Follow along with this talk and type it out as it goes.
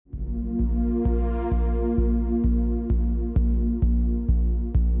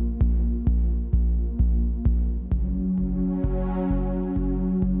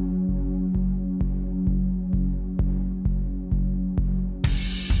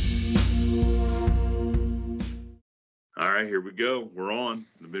right, here we go. We're on.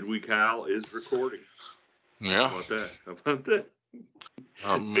 The Midweek Howl is recording. Yeah. How about that? How about that?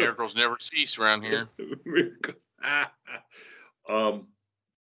 Miracles never cease around here. Miracles.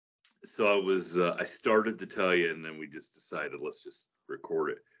 So I started to tell you, and then we just decided let's just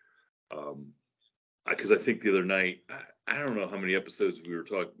record it. Because I think the other night, I don't know how many episodes we were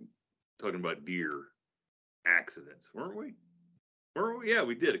talking about deer accidents, weren't we? Yeah,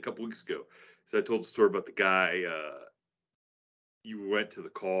 we did a couple weeks ago. So I told the story about the guy. You went to the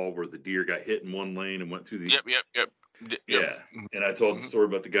call where the deer got hit in one lane and went through the. Yep. Yeah, and I told the story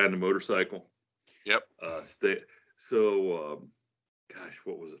about the guy in the motorcycle. Yep. Gosh,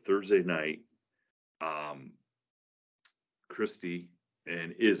 what was it? Thursday night. Christy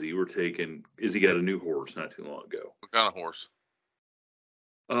and Izzy were taking. Izzy got a new horse not too long ago. What kind of horse?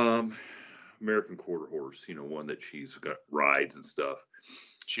 American quarter horse. You know, one that she's got rides and stuff.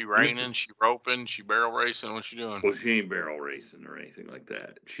 She reining, she roping, she barrel racing. What's she doing? Well, she ain't barrel racing or anything like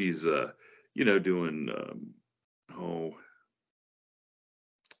that. She's doing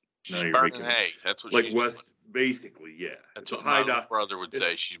she's burning hay. That's what like she's West, doing. Basically, yeah. That's what my brother would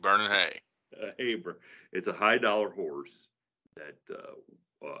say. She's burning hay. It's a high dollar horse that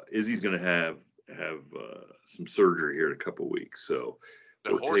Izzy's going to have some surgery here in a couple of weeks. So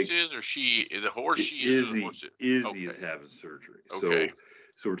the horse is, or she is the horse. She is. Izzy is having surgery. Okay.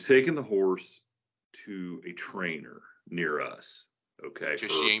 So we're taking the horse to a trainer near us. Okay.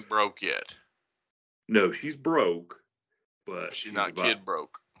 Because she ain't broke yet. No, she's broke, but she's not kid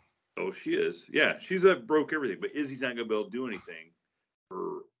broke. Oh, she is. Yeah, she's broke everything, but Izzy's not going to be able to do anything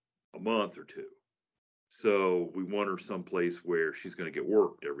for a month or two. So we want her someplace where she's going to get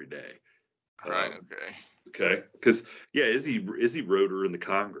worked every day. Right. Okay. Because Izzy rode her in the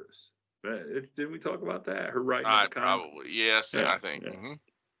Congress. Didn't we talk about that? Her riding in the Congress? Probably. Yes, yeah, I think. Yeah. Mm-hmm.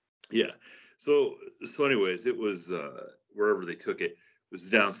 Yeah. So anyways, it was wherever they took it. It was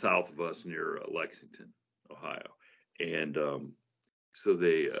down south of us near Lexington, Ohio. And so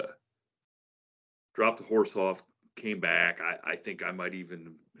they dropped the horse off, came back. I think I might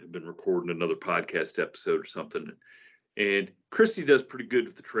even have been recording another podcast episode or something. And Christy does pretty good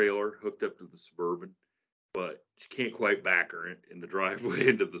with the trailer hooked up to the Suburban, but she can't quite back her in the driveway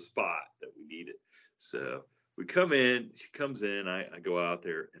into the spot that we needed. So we come in, she comes in, I go out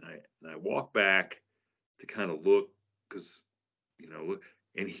there and I walk back to kind of look because, look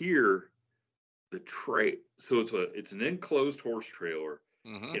and hear the tray. So it's an enclosed horse trailer,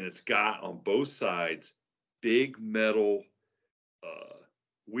 and it's got on both sides big metal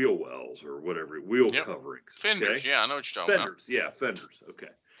wheel wells or whatever, coverings. Fenders, okay? Yeah, I know what you're talking about. Fenders, okay.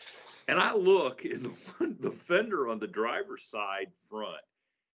 And I look, and the fender on the driver's side front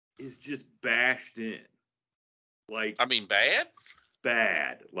is just bashed in. Like, I mean, bad.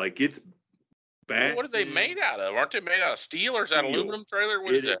 Like, it's bashed. What are they made out of? Aren't they made out of steel or is that aluminum trailer?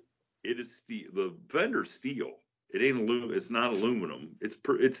 What is that? It is steel. The fender's steel. It ain't aluminum. It's not aluminum.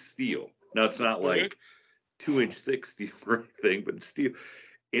 It's steel. Now, it's not like 2-inch thick steel or anything, but it's steel.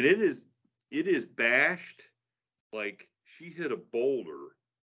 And it is bashed like she hit a boulder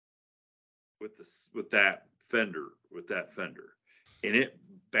with that fender, and it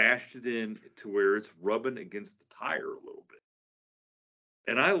bashed it in to where it's rubbing against the tire a little bit.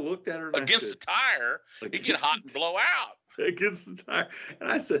 And I looked at her and against the tire, it get hot and blow out against the tire. And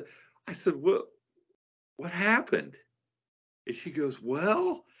I said, what happened? And she goes, we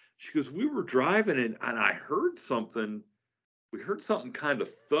were driving and I heard something. We heard something kind of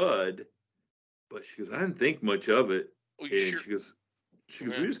thud, but she goes, I didn't think much of it. Well, and she goes,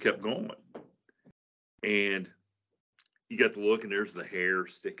 we just kept going. And you got to look, and there's the hair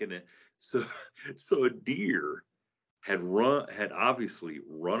sticking in. So a deer had obviously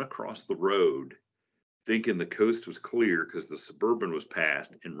run across the road, thinking the coast was clear because the Suburban was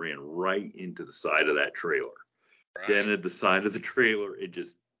passed, and ran right into the side of that trailer. Right. Dented the side of the trailer. It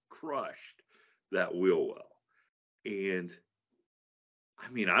just crushed that wheel well. And I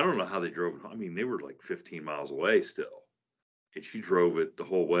mean, I don't know how they drove it. I mean, they were like 15 miles away still. And she drove it the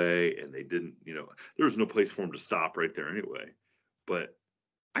whole way, and they didn't, there was no place for them to stop right there anyway. But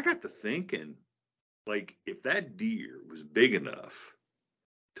I got to thinking, like, if that deer was big enough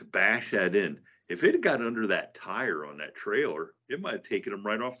to bash that in, if it had got under that tire on that trailer, it might have taken them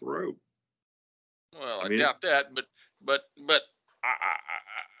right off the road. Well, I doubt that, but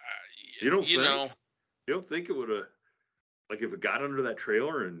you don't think it would have, like, if it got under that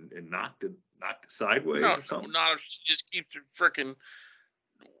trailer and knocked it sideways or something? No, just keeps it freaking.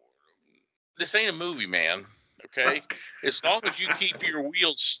 This ain't a movie, man. Okay, as long as you keep your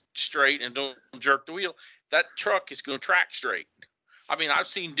wheels straight and don't jerk the wheel, that truck is going to track straight. I mean, I've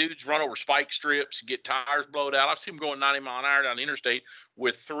seen dudes run over spike strips, get tires blowed out. I've seen them going 90 mile an hour down the interstate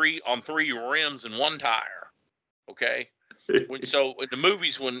with three rims and one tire. Okay. So in the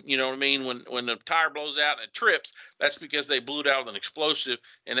movies, when you know what I mean, when the tire blows out and it trips, that's because they blew it out with an explosive,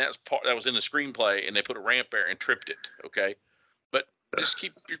 and that was in the screenplay, and they put a ramp there and tripped it. Okay, but just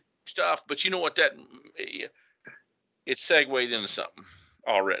keep your stuff. But you know what? It's segued into something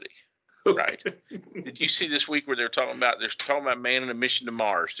already, right? Did you see this week where they're talking about manning a mission to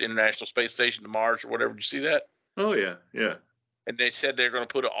Mars, the International Space Station to Mars, or whatever? Did you see that? Oh yeah. And they said they're going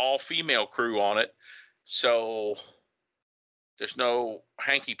to put an all-female crew on it, so there's no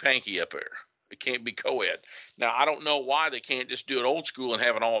hanky-panky up there. It can't be co-ed. Now, I don't know why they can't just do it old school and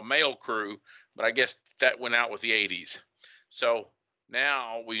have an all-male crew, but I guess that went out with the 80s. So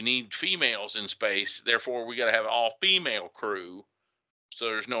now we need females in space. Therefore, we got to have an all-female crew, so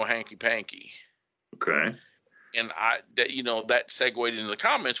there's no hanky-panky. Okay. And that segued into the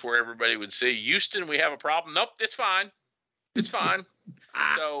comments where everybody would say, Houston, we have a problem. Nope, it's fine. It's fine.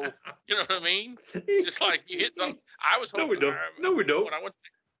 So, you know what I mean? Just like you hit something. I was hoping. No, we don't. No, we don't.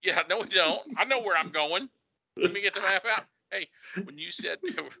 Yeah, no, we don't. I know where I'm going. Let me get the map out. Hey, when you said,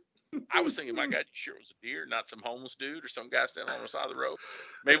 I was thinking, my God, you sure it was a deer, not some homeless dude or some guy standing on the side of the road.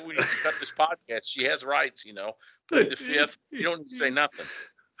 Maybe we need to cut this podcast. She has rights, Plead the fifth. You don't need to say nothing.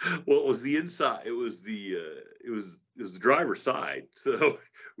 Well, it was the inside. It was the driver's side. So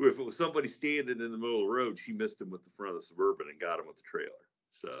if it was somebody standing in the middle of the road, she missed him with the front of the Suburban and got him with the trailer.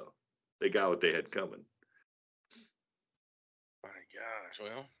 So they got what they had coming. My gosh,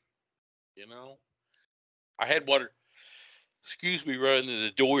 well, I had one. Running to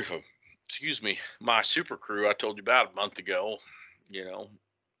the door from, my super crew I told you about a month ago.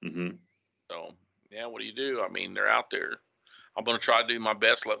 Mm-hmm. So yeah, what do you do? I mean, they're out there. I'm going to try to do my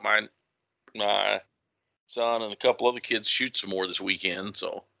best. Let my son and a couple other kids shoot some more this weekend.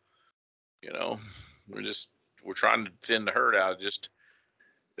 So, we're trying to thin the herd out. It just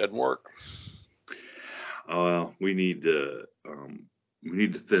doesn't work. Oh, well, we need to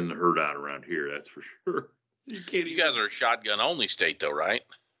thin the herd out around here. That's for sure. You guys are a shotgun only state though, right?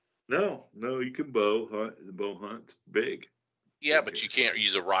 No, you can bow hunt. The bow hunt's big. Yeah, but you can't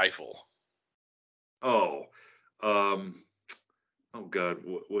use a rifle. Oh, oh God,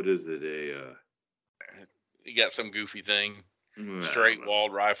 what is it? You got some goofy thing, straight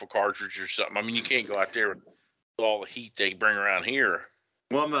walled rifle cartridge or something. I mean, you can't go out there with all the heat they bring around here.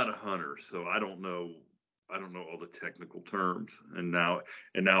 Well, I'm not a hunter, so I don't know all the technical terms. And now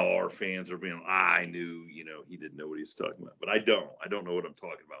our fans are being, I knew, he didn't know what he was talking about, but I don't know what I'm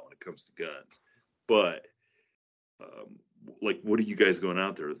talking about when it comes to guns. But like, what are you guys going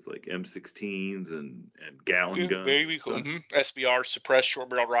out there with, like M16s and gallon guns? Baby, SBR suppressed short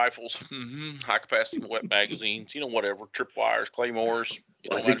barrel rifles, high capacity wet magazines, whatever, tripwires, claymores.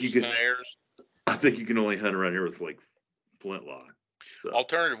 I think you can only hunt around here with like flintlock. So.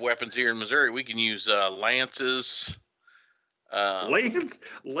 Alternative weapons here in Missouri, we can use lances. Lance?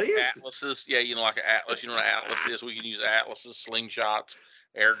 Atlases. Yeah, like an atlas. You know what an atlas is? We can use atlases, slingshots,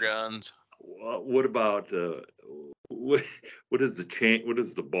 air guns. What about what is the chain? What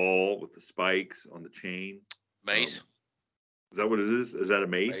is the ball with the spikes on the chain? Mace. Is that what it is? Is that a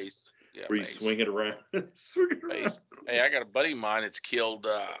mace? Mace. Yeah, where you swing it around? Mace. Hey, I got a buddy of mine that's killed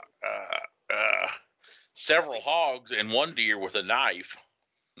several hogs and one deer with a knife.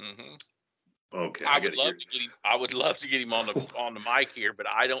 Mm-hmm. Okay. I would love to get him on the mic here, but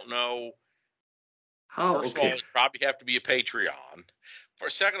I don't know. How? First of all, it'd probably have to be a Patreon. For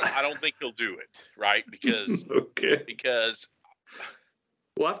a second, I don't think he'll do it, right? Because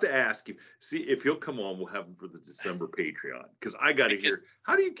we'll have to ask him. See if he'll come on. We'll have him for the December Patreon because I got to hear.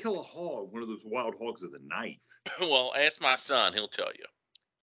 How do you kill a hog? One of those wild hogs with a knife? Well, ask my son. He'll tell you.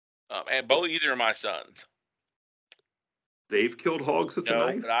 And either of my sons. They've killed hogs with a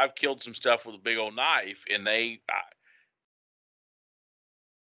knife? No, but I've killed some stuff with a big old knife, and I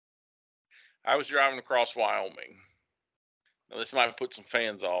was driving across Wyoming. Now, this might put some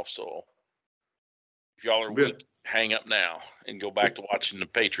fans off, so if y'all are weak, hang up now and go back to watching the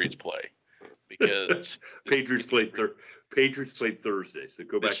Patriots play. Because Patriots played Thursday, so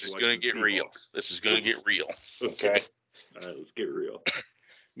go back to watching. This is going to get real. This is going to get real. Okay. All right, let's get real.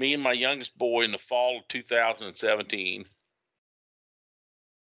 Me and my youngest boy in the fall of 2017.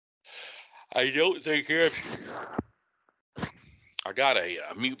 I don't think I got a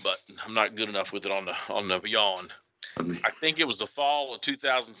mute button. I'm not good enough with it on the yawn. I think it was the fall of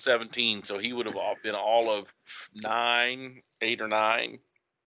 2017, so he would have been all of 8 or 9.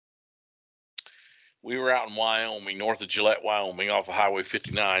 We were out in Wyoming, north of Gillette, Wyoming, off of Highway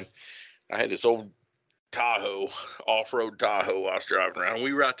 59. I had this old Tahoe, off-road Tahoe. I was driving around.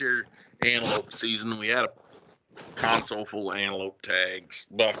 We were out there antelope season. We had a console full of antelope tags,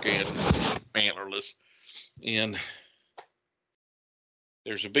 buck and antlerless, and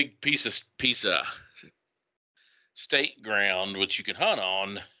there's a big piece of state ground which you can hunt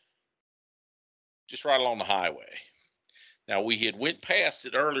on just right along the highway. Now, we had went past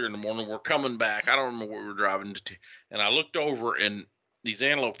it earlier in the morning. We're coming back. I don't remember where we were driving to, and I looked over, and these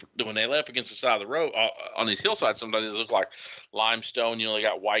antelope, when they lay up against the side of the road on these hillsides, sometimes they look like limestone. You know, they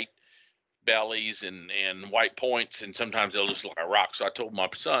got white bellies and white points, and sometimes they'll just look like rocks. So I told my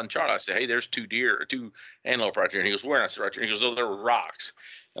son Charlie, I said, "Hey, there's two antelope right there." And he goes, "Where?" And I said, "Right there." And he goes, "No, there were rocks."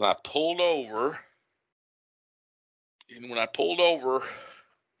 And I pulled over, and when I pulled over,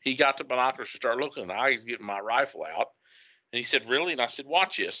 he got the binoculars to start looking, and I was getting my rifle out, and he said, "Really?" And I said,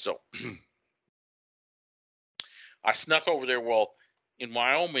 "Watch this." So I snuck over there. Well, in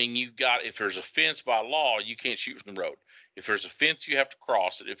Wyoming, if there's a fence by law, you can't shoot from the road. If there's a fence, you have to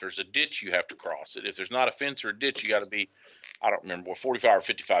cross it. If there's a ditch, you have to cross it. If there's not a fence or a ditch, you got to be, I don't remember, 45 or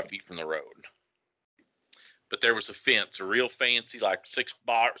 55 feet from the road. But there was a fence, a real fancy, like six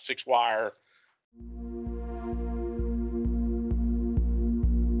wire.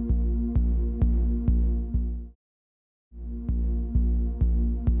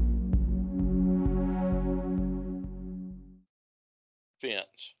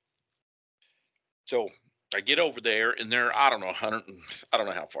 Fence. So I get over there, and they're, I don't know how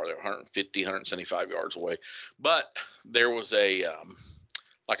far they're, 150, 175 yards away. But there was a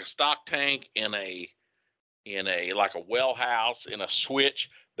like a stock tank in a like a well house in a switch.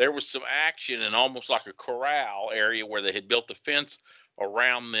 There was some action in almost like a corral area where they had built the fence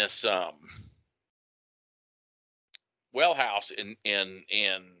around this well house in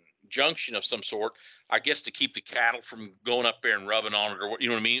junction of some sort, I guess, to keep the cattle from going up there and rubbing on it, or you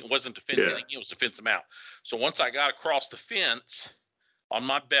know what I mean? It wasn't to fence anything, it was to fence them out. So once I got across the fence on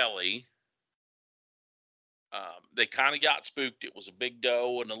my belly, they kind of got spooked. It was a big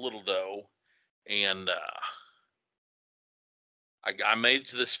doe and a little doe, and I made it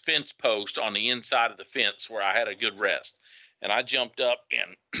to this fence post on the inside of the fence where I had a good rest, and I jumped up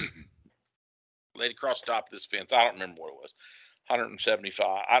and laid across the top of this fence. I don't remember what it was.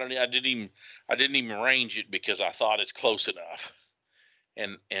 175. I didn't even range it because I thought it's close enough.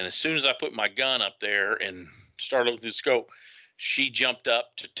 And as soon as I put my gun up there and started looking through the scope, she jumped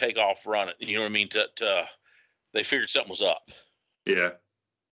up to take off running. You know what I mean? They figured something was up. Yeah.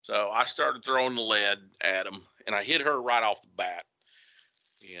 So I started throwing the lead at them, and I hit her right off the bat.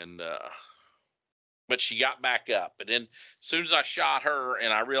 And but she got back up. And then as soon as I shot her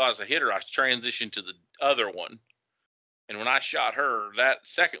and I realized I hit her, I transitioned to the other one. And when I shot her, that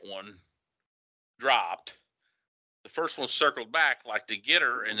second one dropped. The first one circled back like to get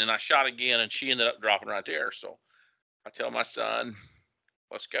her, and then I shot again, and she ended up dropping right there. So I tell my son,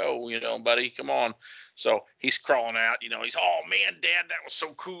 "Let's go, buddy, come on." So he's crawling out, he's, "Oh man, Dad, that was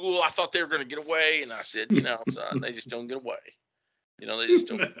so cool. I thought they were going to get away." And I said, "Son, they just don't get away. They just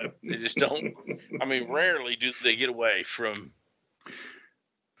don't. I mean, rarely do they get away from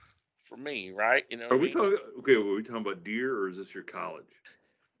me, right? Are we talking? Okay, were we talking about deer, or is this your college?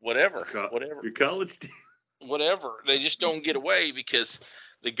 Whatever. Your college deer. Whatever. They just don't get away because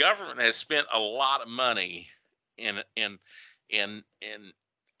the government has spent a lot of money in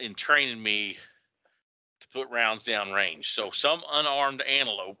training me to put rounds down range. So some unarmed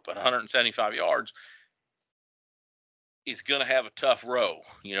antelope at 175 yards is going to have a tough row.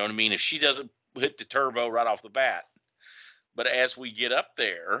 You know what I mean? If she doesn't hit the turbo right off the bat. But as we get up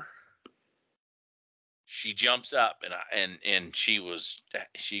there, she jumps up, and she was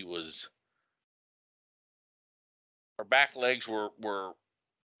her back legs were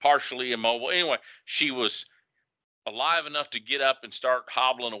partially immobile. Anyway, she was alive enough to get up and start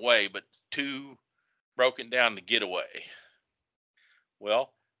hobbling away, but too broken down to get away.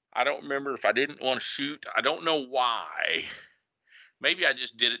 Well, I don't remember if I didn't want to shoot. I don't know why. Maybe I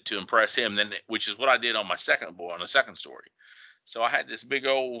just did it to impress him, which is what I did on my second boy, on the second story. So I had this big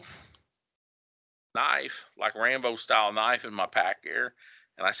old knife, like Rambo style knife, in my pack there.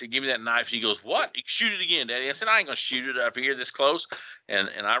 And I said, "Give me that knife." He goes, "What? You shoot it again, Daddy?" I said, "I ain't gonna shoot it up here this close." And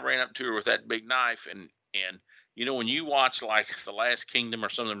I ran up to her with that big knife, and when you watch like The Last Kingdom or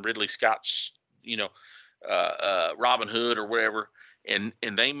something, Ridley Scott's, Robin Hood or whatever, and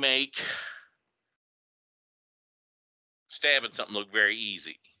they make stabbing something look very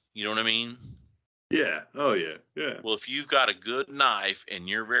easy. You know what I mean? Yeah. Oh yeah. Yeah. Well, if you've got a good knife and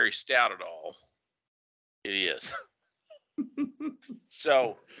you're very stout at all, it is.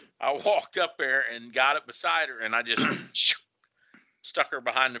 So I walked up there and got it beside her, and I just stuck her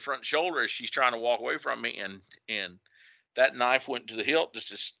behind the front shoulder as she's trying to walk away from me, and that knife went to the hilt,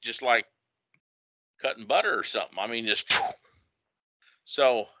 just like cutting butter or something. I mean, just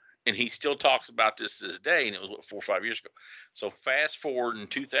so. And he still talks about this day, and it was what, 4 or 5 years ago. So fast forward in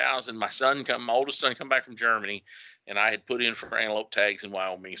 2000, my oldest son come back from Germany, and I had put in for antelope tags in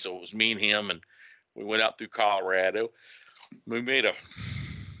Wyoming. So it was me and him, and we went out through Colorado. We made a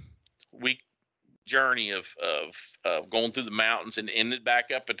week journey of going through the mountains and ended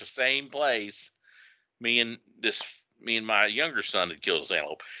back up at the same place. Me and my younger son had killed his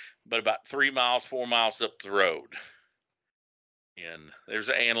antelope, but about 3 miles, 4 miles up the road. And there's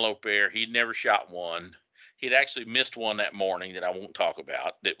an antelope there. He'd never shot one. He'd actually missed one that morning that I won't talk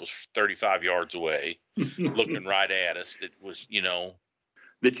about. That was 35 yards away, looking right at us. That was,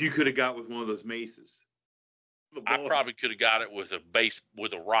 that you could have got with one of those maces. I probably could have got it with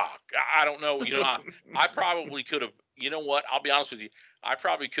a rock. I don't know. I probably could have. You know what? I'll be honest with you. I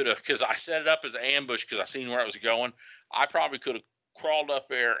probably could have, because I set it up as an ambush because I seen where I was going. I probably could have crawled up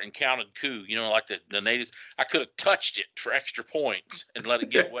there and counted coup, like the natives. I could have touched it for extra points and let it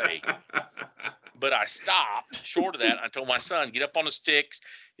get away. But I stopped short of that. I told my son, get up on the sticks.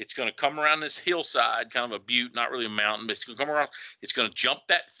 It's going to come around this hillside, kind of a butte, not really a mountain, but it's going to come around. It's going to jump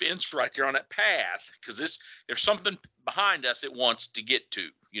that fence right there on that path, because there's something behind us it wants to get to.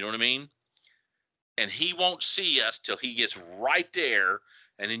 You know what I mean? And he won't see us till he gets right there,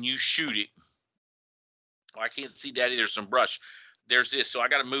 and then you shoot it. Oh, I can't see Daddy. There's some brush. There's this. So I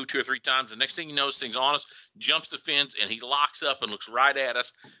got to move 2 or 3 times. The next thing you know, this thing's on us, jumps the fence, and he locks up and looks right at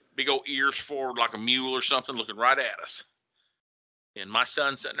us. Big old ears forward like a mule or something, looking right at us. And my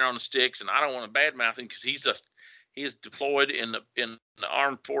son's sitting there on the sticks, and I don't want to badmouth him because he is deployed in the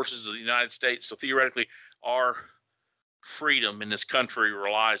armed forces of the United States. So theoretically, our freedom in this country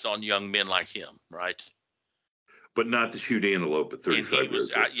relies on young men like him, right? But not to shoot antelope at 35 years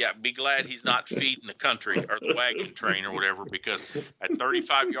old. Be glad he's not feeding the country or the wagon train or whatever, because at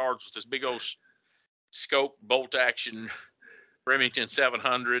 35 yards with this big old scope bolt action Remington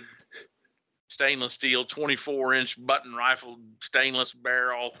 700 stainless steel 24-inch button rifle stainless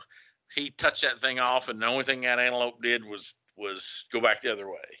barrel, he touched that thing off, and the only thing that antelope did was go back the other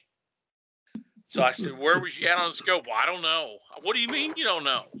way. So I said, "Where was you at on the scope?" "Well, I don't know." "What do you mean you don't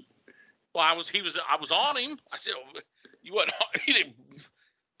know?" "Well, I was on him." I said, "You wasn't on." He didn't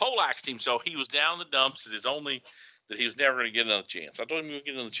poleaxed him, so he was down in the dumps. It is only that he was never going to get another chance. I told him he would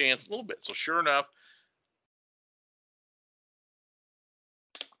get another chance in a little bit. So sure enough,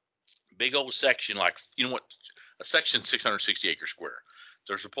 big old section, like, a section 660 acre square.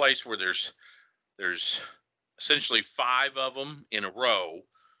 There's a place where there's essentially 5 of them in a row.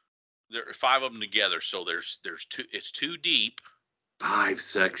 There are 5 of them together. So there's 2. It's 2 deep. 5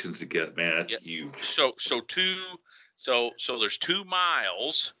 sections together, man. That's huge. So there's 2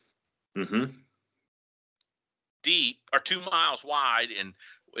 miles deep, or 2 miles wide, and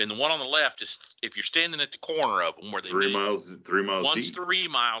the one on the left is, if you're standing at the corner of them, where they 3 miles one's deep. 3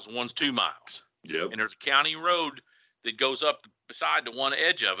 miles, one's 2 miles. Yep. And there's a county road that goes up beside the one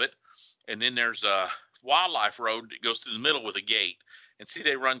edge of it, and then there's a wildlife road that goes through the middle with a gate. And see,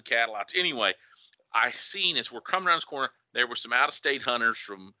 they run cattle out. Anyway, I seen, as we're coming around this corner, there were some out-of-state hunters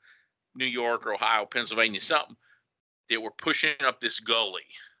from New York or Ohio, Pennsylvania, something, that were pushing up this gully.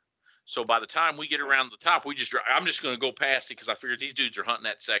 So by the time we get around the top, I'm just going to go past it, because I figured these dudes are hunting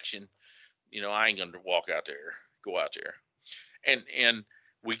that section. I ain't going to go out there. And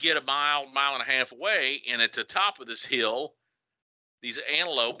we get a mile and a half away, and at the top of this hill, these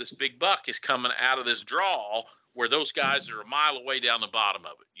antelope, this big buck, is coming out of this draw where those guys are a mile away down the bottom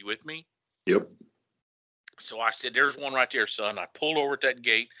of it. You with me? Yep. So I said, "There's one right there, son." I pulled over at that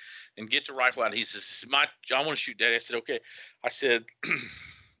gate and get the rifle out. He says, "I want to shoot, Daddy." I said, "Okay." I said,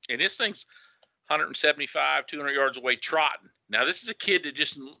 and this thing's 175, 200 yards away trotting. Now, this is a kid that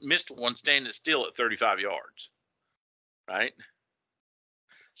just missed one standing still at 35 yards, right?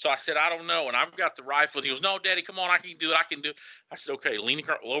 So I said, "I don't know." And I've got the rifle. He goes, "No, Daddy, come on. I can do it. I said, "Okay, lean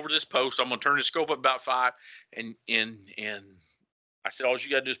over this post. I'm going to turn the scope up about 5. And I said, "All you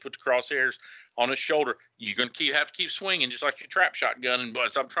got to do is put the crosshairs on his shoulder. You're going to have to keep swinging just like your trap shotgun."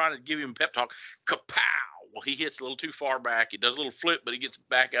 But I'm trying to give him a pep talk. Kapow! Well, he hits a little too far back. It does a little flip, but he gets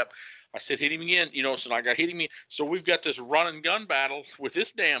back up. I said, "Hit him again." So I got hit him. So we've got this run and gun battle with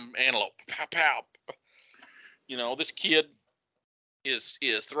this damn antelope. Pow, pow. This kid is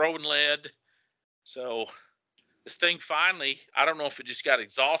throwing lead. So this thing finally, I don't know if it just got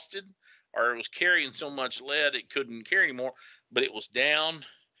exhausted or it was carrying so much lead it couldn't carry anymore, but it was down.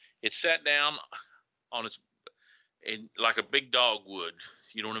 It sat down on its, like a big dog would.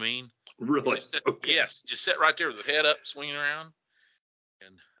 You know what I mean? Really? Okay. Yes, just sat right there with the head up, swinging around.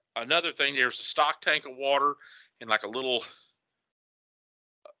 And another thing, there's a stock tank of water and like a little,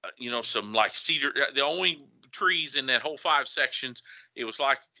 some like cedar. The only trees in that whole 5 sections, it was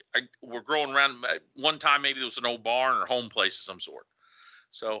like we're growing around. One time, maybe there was an old barn or home place of some sort.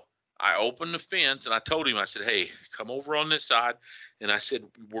 So I opened the fence and I told him, I said, hey, come over on this side. And I said,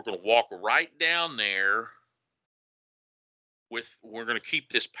 we're going to walk right down there we're going to keep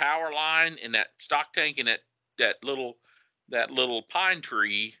this power line and that stock tank and that little pine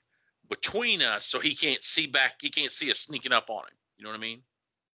tree between us so he can't see us sneaking up on him. You know what I mean?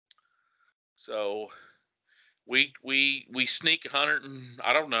 So we sneak 100 and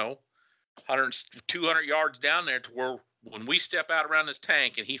I don't know, 100, 200 yards down there to where when we step out around this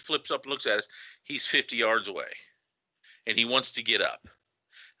tank and he flips up and looks at us, he's 50 yards away and he wants to get up.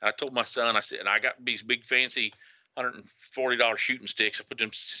 And I told my son, I said, and I got these big fancy $140 shooting sticks. I put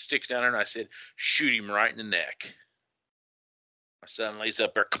them sticks down there and I said, shoot him right in the neck. My son lays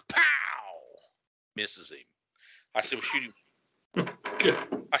up there, kapow! Misses him. I said, well, shoot him.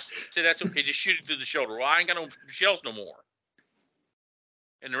 I said, that's okay. Just shoot him through the shoulder. Well, I ain't got no shells no more.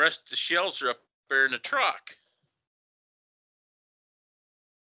 And the rest of the shells are up there in the truck.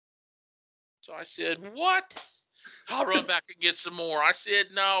 So I said, what? I'll run back and get some more. I said,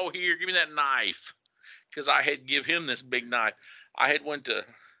 no, here, give me that knife. Because I had give him this big knife. I had went to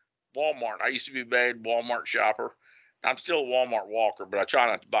Walmart. I used to be a bad Walmart shopper. I'm still a Walmart walker, but I try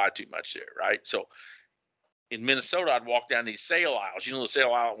not to buy too much there, right? So in Minnesota, I'd walk down these sale aisles. You know the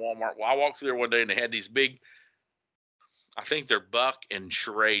sale aisle at Walmart? Well, I walked through there one day and they had these big, I think they're buck and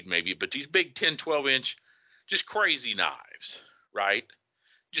charade maybe, but these big 10, 12-inch, just crazy knives, right?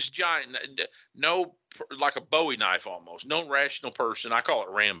 Just giant, no, like a Bowie knife almost. No rational person, I call it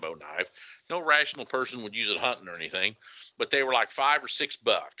Rambo knife. No rational person would use it hunting or anything, but they were like $5 or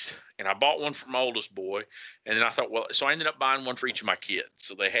 $6. And I bought one for my oldest boy. And then I thought, well, so I ended up buying one for each of my kids.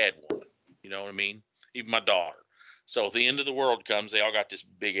 So they had one, you know what I mean? Even my daughter. So at the end of the world comes, they all got this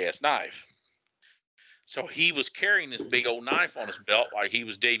big ass knife. So he was carrying this big old knife on his belt like he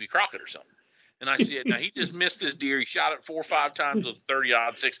was Davy Crockett or something. And I said, now he just missed this deer. He shot it 4 or 5 times with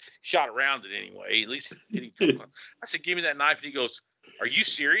 30-06. Shot around it anyway. At least he I said, give me that knife. And he goes, are you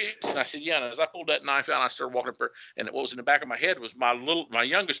serious? And I said, yeah. And as I pulled that knife out, I started walking up there. And what was in the back of my head was my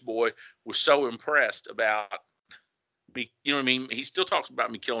youngest boy was so impressed about me. You know what I mean? He still talks about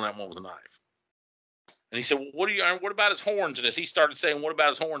me killing that one with a knife. And he said, well, what about his horns? And as he started saying, what about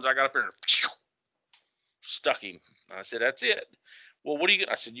his horns? I got up there and stuck him. And I said, that's it. Well,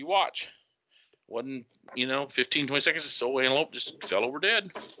 I said, you watch. Wasn't, 15, 20 seconds, this old antelope just fell over dead.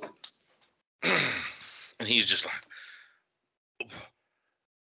 And he's just like,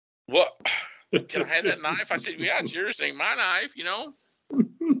 what? Can I have that knife? I said, yeah, it's yours. It ain't my knife,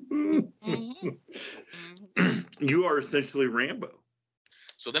 You are essentially Rambo.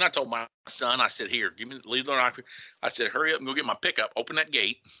 So then I told my son, I said, here, leave the knife. I said, hurry up and go get my pickup, open that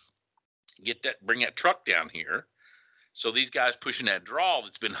gate, bring that truck down here. So these guys pushing that draw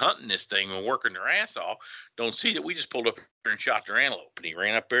that's been hunting this thing and working their ass off don't see that we just pulled up there and shot their antelope. And he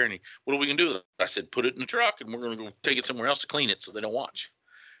ran up there and what are we going to do with it? I said, put it in the truck and we're going to go take it somewhere else to clean it so they don't watch.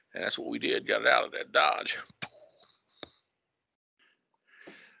 And that's what we did. Got it out of that Dodge.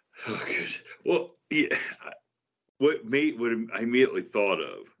 Oh, good. Well, yeah. What I immediately thought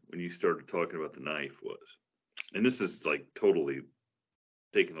of when you started talking about the knife was, and this is like totally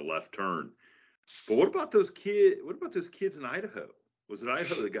taking a left turn. But what about those kids? What about those kids in Idaho? Was it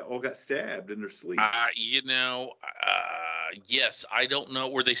Idaho that all got stabbed in their sleep? Yes. I don't know.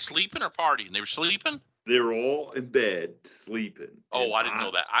 Were they sleeping or partying? They were sleeping? They were all in bed sleeping. Oh, I didn't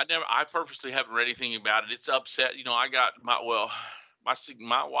know that. I purposely haven't read anything about it. It's upset. I got my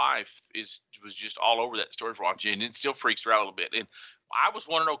wife was just all over that story for watching, and it still freaks her out a little bit. And I was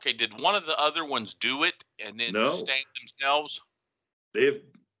wondering, okay, did one of the other ones do it and then stain themselves?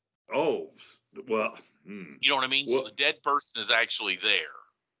 Well, you know what I mean? Well, so the dead person is actually there.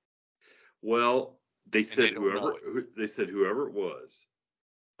 Well, they said whoever it was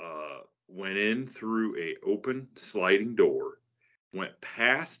went in through a open sliding door, went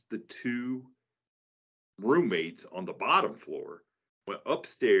past the 2 roommates on the bottom floor, went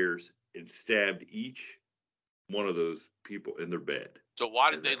upstairs and stabbed each one of those people in their bed. So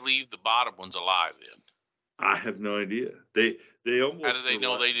why did they leave the bottom ones alive then? I have no idea. They almost. How do they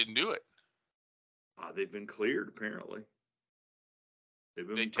know they didn't do it? They've been cleared, apparently.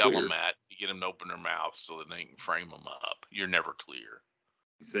 They tell them that. You get them to open their mouth so that they can frame them up. You're never clear.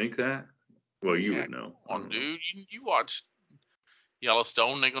 You think that? Well, you would know. Dude, you watch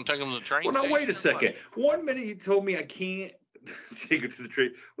Yellowstone. They're going to take them to the train station. Well, now, wait a second. One minute you told me I can't take them to the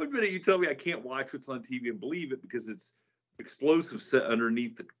train. One minute you tell me I can't watch what's on TV and believe it because it's explosive set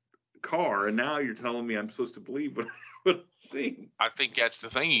underneath the car, and now you're telling me I'm supposed to believe what I'm seeing. I think that's the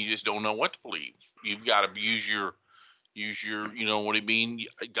thing. You just don't know what to believe. You've got to use your, you know what I mean?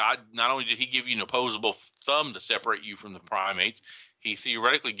 God, not only did he give you an opposable thumb to separate you from the primates, he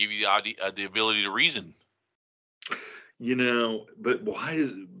theoretically gave you the ability to reason. You know, but why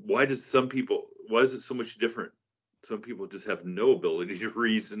is it so much different? Some people just have no ability to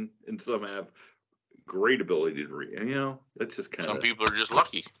reason, and some have great ability to reason. You know, that's just kind of. Some people are just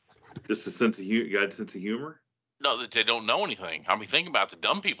lucky. Just a sense of humor. No, that they don't know anything. I mean, think about the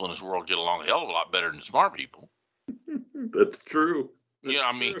dumb people in this world get along a hell of a lot better than the smart people. That's true. Yeah,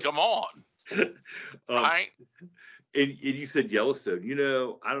 I mean, come on. Right? And you said Yellowstone. You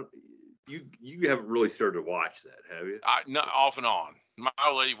know, I don't. You haven't really started to watch that, have you? No, off and on. My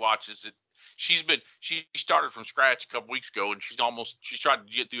old lady watches it. She started from scratch a couple weeks ago, and she's tried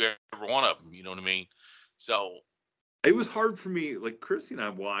to get through every one of them. You know what I mean? So it was hard for me. Like Chrissy and I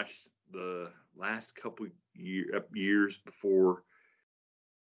watched the last couple years before.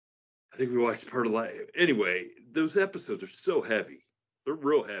 I think we watched part of life. Anyway, those episodes are so heavy. They're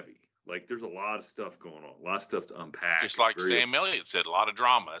real heavy. Like there's a lot of stuff going on, a lot of stuff to unpack. Just like Sam Elliott said, a lot of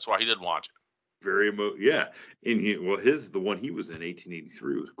drama. That's why he didn't watch it. Very yeah. And the one he was in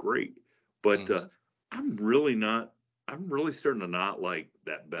 1883 was great. But I'm really starting to not like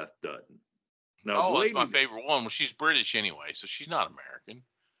that Beth Dutton. Now, that's my favorite one. Well, she's British anyway, so she's not American.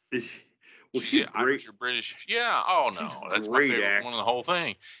 She's great. Irish or British. Yeah. Oh no, that's my favorite one of the whole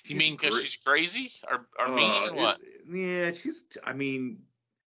thing. You mean because she's crazy or mean or what? Yeah, she's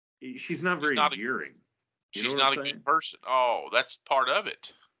not very endearing. She's not a good person. Oh, that's part of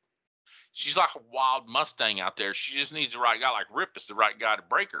it. She's like a wild Mustang out there. She just needs the right guy. Like Rip is the right guy to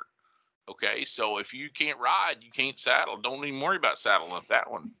break her. Okay, so if you can't ride, you can't saddle. Don't even worry about saddling up that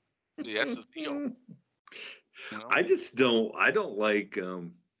one. See, that's the deal. You know? I don't like.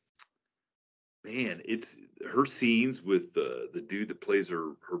 Man, it's her scenes with the dude that plays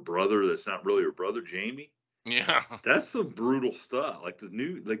her brother. That's not really her brother, Jamie. Yeah, that's some brutal stuff. Like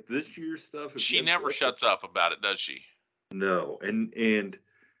this year's stuff. She never shuts up about it, does she? No, and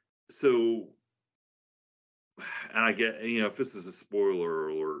so, and I get, if this is a spoiler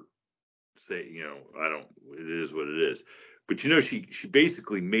alert, say, I don't. It is what it is. But she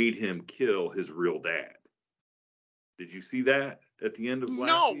basically made him kill his real dad. Did you see that at the end of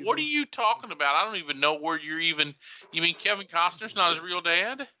last season? No, what are you talking about? I don't even know where you're even. You mean Kevin Costner's not his real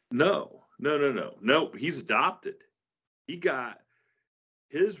dad? No. He's adopted. He got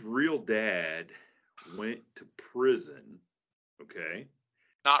his real dad went to prison. Okay.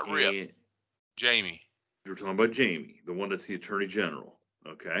 Not Rip. Jamie. You're talking about Jamie, the one that's the attorney general.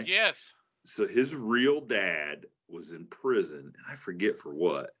 Okay. Yes. So his real dad was in prison, and I forget for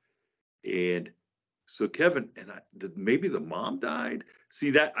what. And so Kevin maybe the mom died.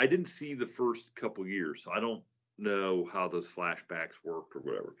 See that I didn't see the first couple years, so I don't know how those flashbacks worked or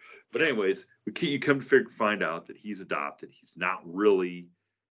whatever. But anyways, you come to find out that he's adopted. He's not really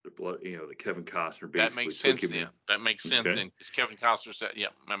the blood. The Kevin Costner basically. That makes sense. Yeah, that makes sense. Okay. Because Kevin Costner said, "Yeah,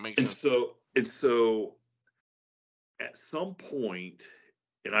 that makes sense." And so, at some point,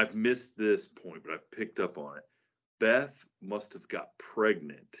 and I've missed this point, but I've picked up on it. Beth must have got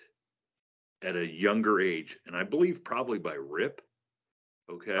pregnant at a younger age, and I believe probably by Rip.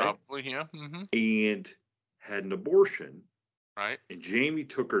 Okay. Probably, yeah. Mm-hmm. And had an abortion. Right. And Jamie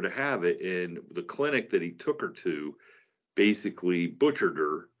took her to have it, and the clinic that he took her to basically butchered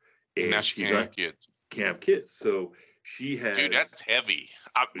her. And now she can't have kids. Can't have kids. So she has. Dude, that's heavy.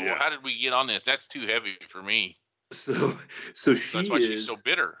 Well, how did we get on this? That's too heavy for me. So she that's why she's so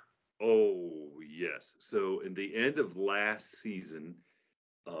bitter. Oh, yes. So in the end of last season,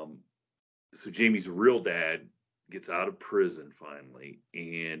 so Jamie's real dad gets out of prison finally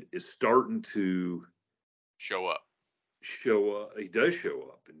and is starting to show up. He does show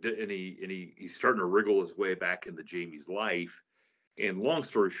up, and he's starting to wriggle his way back into Jamie's life. And long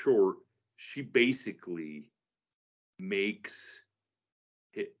story short, she basically makes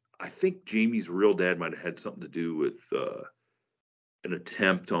it. I think Jamie's real dad might have had something to do with an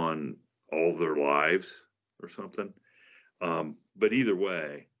attempt on all their lives or something. But either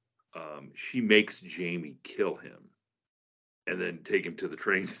way, she makes Jamie kill him and then take him to the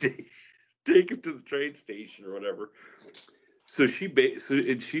train station. Take him to the train station or whatever. So she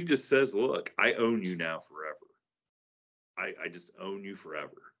just says, "Look, I own you now forever. I just own you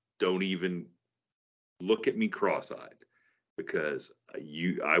forever. Don't even look at me cross-eyed because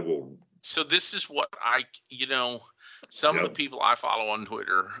I will." So this is what some of the people I follow on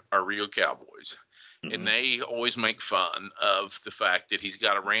Twitter are real cowboys, and they always make fun of the fact that he's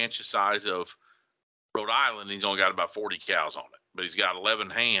got a ranch the size of Rhode Island. He's only got about 40 cows on it, but he's got 11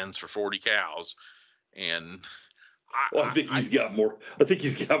 hands for 40 cows. And I think he's got more. I think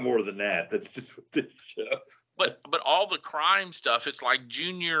he's got more than that. That's just what this show. But all the crime stuff, it's like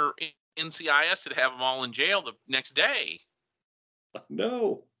junior NCIS would have them all in jail the next day.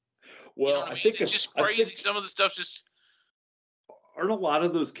 No. Well, you know I think it's just crazy. Some of the stuff just aren't a lot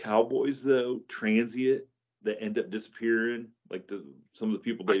of those cowboys though transient that end up disappearing, like some of the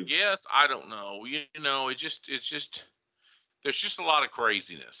people they. Yes, I don't know. It's just there's just a lot of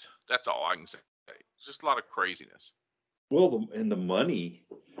craziness. That's all I can say. It's just a lot of craziness. Well, the money,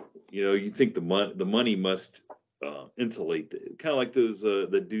 you think the money must insulate kind of like those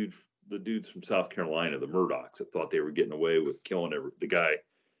the dudes from South Carolina, the Murdochs, that thought they were getting away with killing the guy,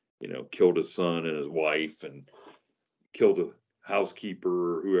 killed his son and his wife and killed a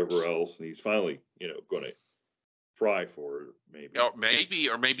housekeeper or whoever else, and he's finally going to fry for it, maybe.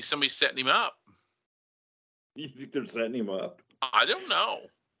 Or maybe somebody's setting him up. You think they're setting him up? I don't know.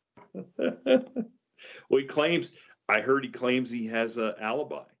 Well, I heard he claims he has an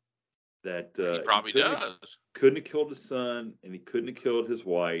alibi that he probably does. Couldn't have killed his son and he couldn't have killed his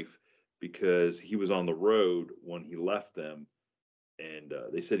wife because he was on the road when he left them, and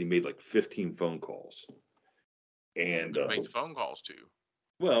they said he made like 15 phone calls. And he makes phone calls too.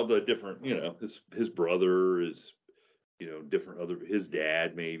 Well, the different, his brother is, different his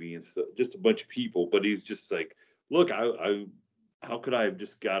dad maybe, and stuff, just a bunch of people. But he's just like, look, how could I have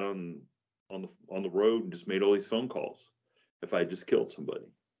just got on the road and just made all these phone calls if I had just killed somebody?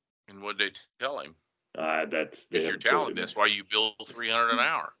 And what did they tell him? That's because you're talented. That's why you bill $300 an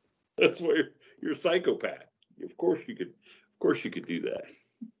hour. That's why you're a psychopath. Of course you could do that.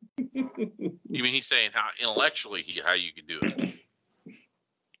 You mean he's saying how intellectually how you could do it?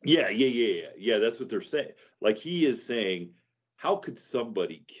 Yeah. That's what they're saying. Like he is saying, how could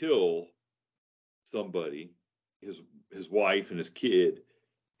somebody kill somebody, his wife and his kid,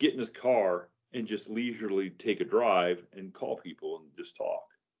 get in his car and just leisurely take a drive and call people and just talk?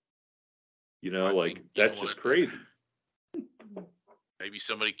 That's just crazy. Maybe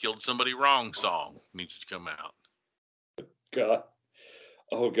somebody killed somebody wrong song needs to come out. God.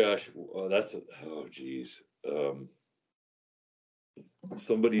 Oh gosh. Geez.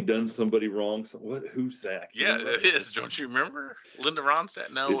 Somebody done somebody wrong. Who's that? Yeah, it is. Don't you remember? Linda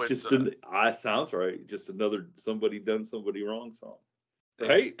Ronstadt? No, it's just sounds right. Just another somebody done somebody wrong song.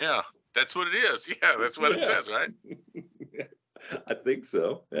 Right? Yeah, that's what it is. Yeah, that's what it says, right? I think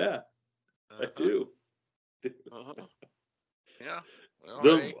so. Yeah. I do. Yeah.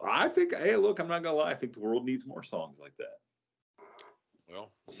 Well, I think, hey, look, I'm not gonna lie. I think the world needs more songs like that.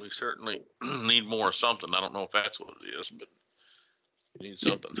 Well, we certainly need more of something. I don't know if that's what it is, but we need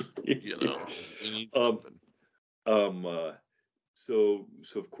something. We need something. So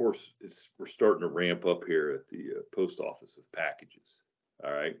of course we're starting to ramp up here at the post office with packages.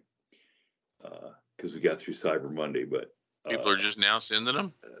 All right, because we got through Cyber Monday, but people are just now sending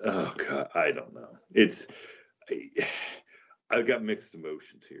them. Oh God, I don't know. I've got mixed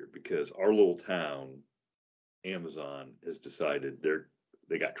emotions here because our little town, Amazon, has decided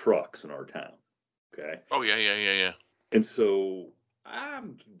they got trucks in our town. Okay. Oh yeah. And so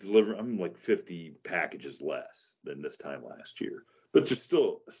I'm like 50 packages less than this time last year, but just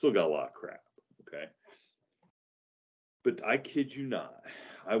still got a lot of crap. Okay. But I kid you not,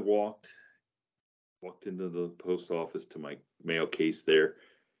 I walked into the post office to my mail case there,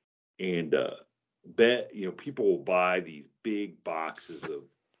 and people will buy these big boxes of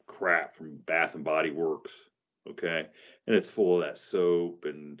crap from Bath and Body Works, okay, and it's full of that soap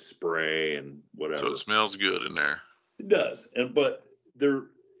and spray and whatever. So it smells good in there. It does, but they're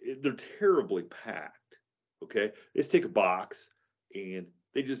terribly packed. Okay, they just take a box and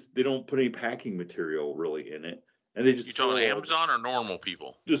they don't put any packing material really in it, and they just. You talking Amazon or normal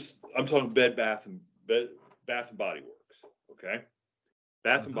people? I'm talking Bath and Body Works. Okay,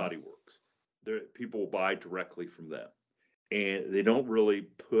 Bath and Body Works. People will buy directly from them, and they don't really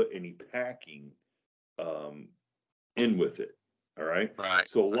put any packing in with it. All right. Right.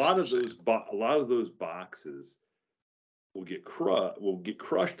 So a lot of those boxes will get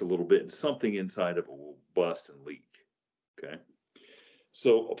crushed a little bit, and something inside of it will bust and leak. Okay.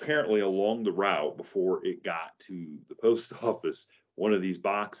 So apparently, along the route before it got to the post office, one of these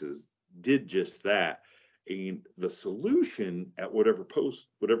boxes did just that. And the solution at whatever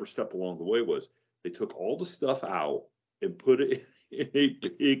step along the way was they took all the stuff out and put it in a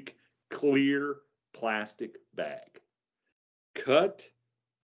big clear plastic bag, cut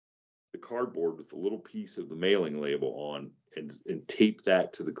the cardboard with a little piece of the mailing label on and taped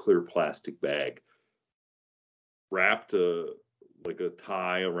that to the clear plastic bag, wrapped like a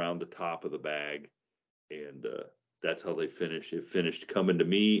tie around the top of the bag, And that's how they finished. It finished coming to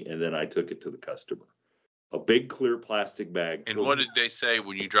me, and then I took it to the customer. A big clear plastic bag. And what did they say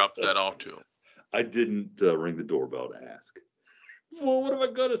when you dropped that off to them? I didn't ring the doorbell to ask. Well, what am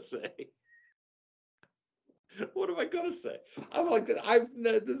I going to say? What am I going to say? I'm like,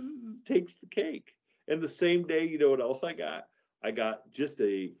 takes the cake. And the same day, you know what else I got? I got just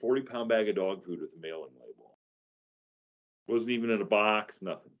a 40-pound bag of dog food with a mailing label. Wasn't even in a box,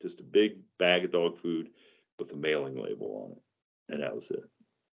 nothing. Just a big bag of dog food with a mailing label on it. And that was it.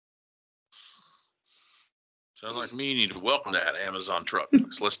 Sounds like me. You need to welcome that Amazon truck.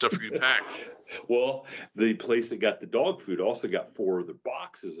 It's less stuff for you to pack. Well, the place that got the dog food also got 4 other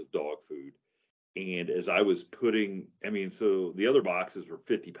boxes of dog food. And as I was so the other boxes were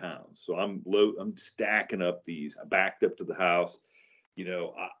 50 pounds. So I'm stacking up these. I backed up to the house. You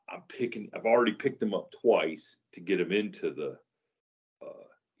know, I've already picked them up twice to get them into the,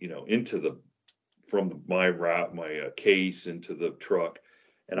 from my case into the truck.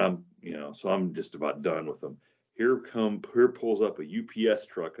 And so I'm just about done with them. Here pulls up a UPS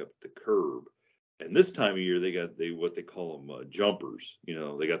truck up the curb. And this time of year, they got what they call them jumpers. You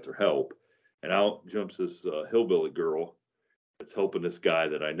know, they got their help. And out jumps this hillbilly girl that's helping this guy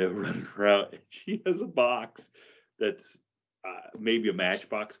that I know running around. And she has a box that's maybe a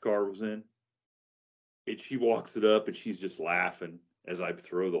Matchbox car was in. And she walks it up and she's just laughing as I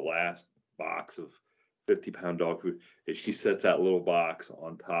throw the last box of 50-pound dog food. And she sets that little box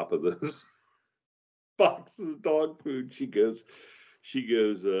on top of those boxes of dog food. She goes,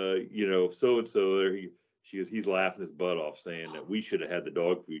 so-and-so there. She goes, he's laughing his butt off saying that we should have had the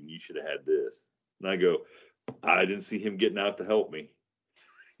dog food and you should have had this. And I go, I didn't see him getting out to help me.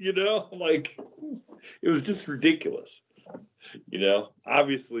 You know, like, it was just ridiculous. You know,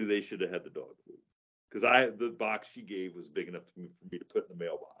 obviously they should have had the dog food because the box she gave was big enough for me to put in the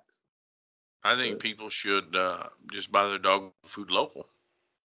mailbox. I think people should just buy their dog food local.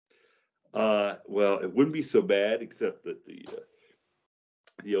 Well, it wouldn't be so bad, except that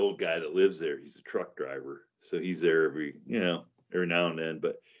the old guy that lives there, he's a truck driver, so he's there every now and then.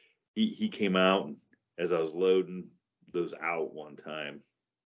 But he came out as I was loading those out one time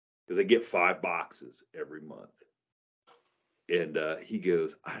because I get 5 boxes every month, and he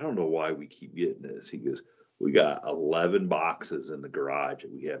goes, I don't know why we keep getting this. He goes, we got 11 boxes in the garage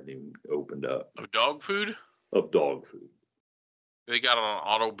that we haven't even opened up of dog food. They got an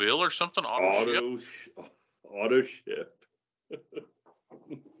auto bill or something. Auto ship.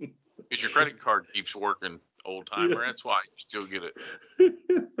 Because your credit card keeps working, old timer. Yeah. That's why you still get it.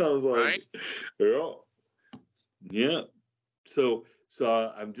 I was like, right? Yeah. So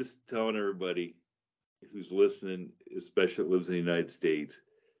I'm just telling everybody who's listening, especially lives in the United States,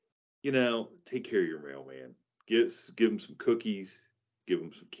 take care of your mailman. Give him some cookies, give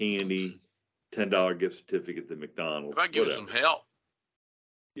him some candy, $10 gift certificate to McDonald's. If I give him some help.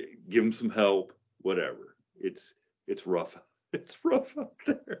 Give him some help, whatever. It's rough. It's rough out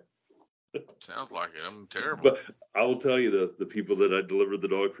there. Sounds like it. I'm terrible. But I will tell you, the people that I deliver the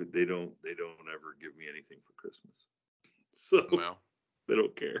dog food, they don't ever give me anything for Christmas. So they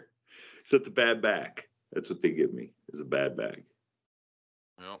don't care. Except a bad back. That's what they give me, is a bad bag.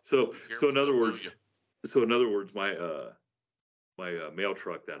 Well, so in other words, my mail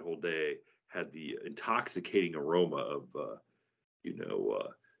truck that whole day had the intoxicating aroma of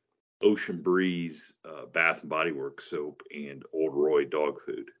Ocean Breeze Bath and Body Works soap and Old Roy dog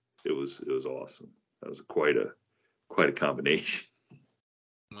food. It was awesome. That was quite a combination.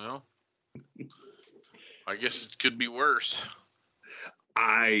 Well, I guess it could be worse.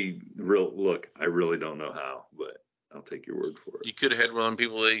 I really don't know how, but I'll take your word for it. You could have had one of them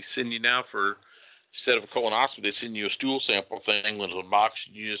people they send you now for, instead of a colonoscopy, they send you a stool sample thing with a box.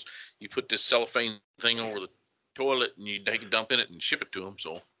 You put this cellophane thing over the toilet and you take a dump in it and ship it to them.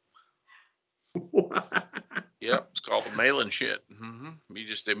 So, yep, it's called the mail and shit. Mm-hmm.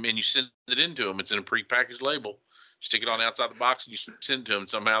 You send it into them. It's in a prepackaged label. Stick it on the outside the box and you send it to them.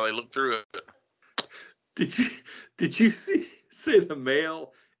 Somehow they look through it. Did you say the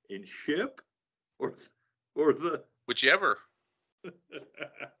mail and ship or the whichever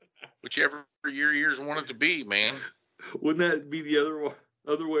your ears want it to be, man? Wouldn't that be the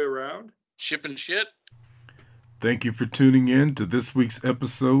other way around? Ship and shit. Thank you for tuning in to this week's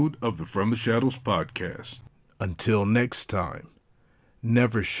episode of the From the Shadows podcast. Until next time,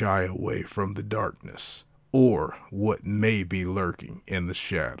 never shy away from the darkness or what may be lurking in the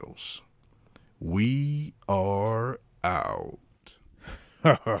shadows. We are out.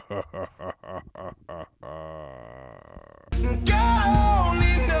 Get on!